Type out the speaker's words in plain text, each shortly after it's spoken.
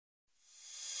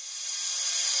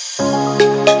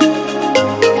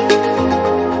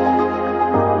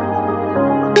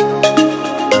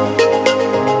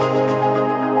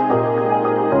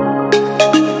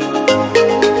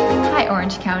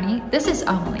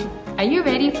morning. Are you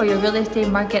ready for your real estate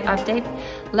market update?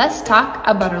 Let's talk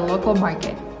about our local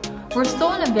market. We're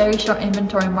still in a very short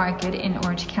inventory market in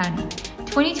Orange County.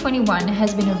 2021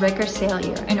 has been a record sale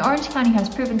year, and Orange County has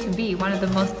proven to be one of the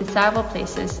most desirable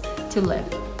places to live.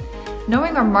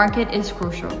 Knowing our market is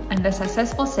crucial, and the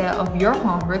successful sale of your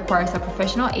home requires a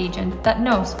professional agent that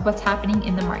knows what's happening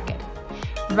in the market.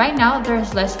 Right now,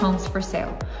 there's less homes for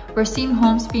sale. We're seeing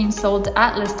homes being sold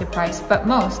at listed price, but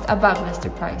most above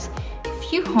listed price.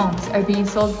 Few homes are being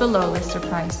sold below listed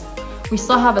price. We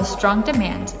still have a strong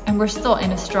demand, and we're still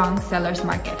in a strong seller's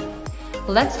market.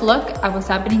 Let's look at what's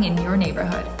happening in your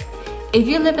neighborhood. If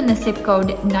you live in the zip code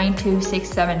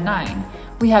 92679,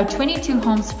 we have 22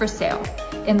 homes for sale.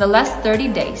 In the last 30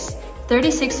 days,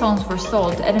 36 homes were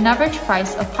sold at an average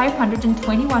price of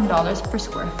 $521 per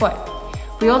square foot.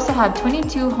 We also have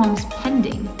 22 homes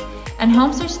pending, and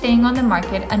homes are staying on the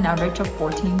market an average of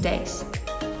 14 days.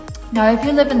 Now, if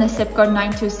you live in the zip code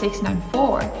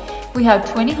 92694, we have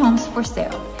 20 homes for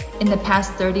sale. In the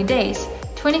past 30 days,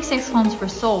 26 homes were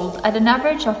sold at an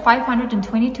average of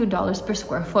 $522 per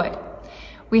square foot.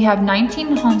 We have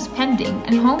 19 homes pending,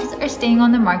 and homes are staying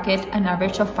on the market an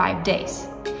average of 5 days.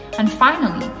 And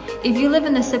finally, if you live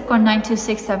in the zip code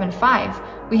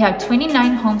 92675, we have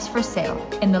 29 homes for sale.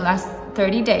 In the last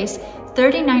 30 days,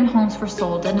 39 homes were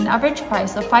sold at an average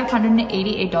price of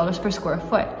 $588 per square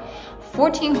foot.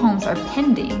 14 homes are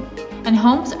pending, and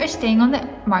homes are staying on the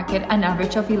market an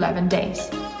average of 11 days.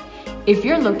 If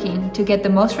you're looking to get the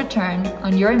most return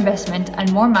on your investment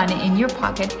and more money in your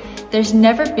pocket, there's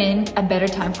never been a better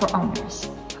time for owners.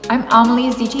 I'm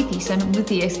Amelie Zichy-Thyssen with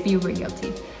DXB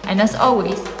Realty, and as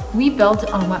always, we build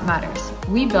on what matters.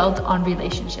 We build on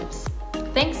relationships.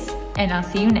 Thanks, and I'll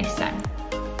see you next time.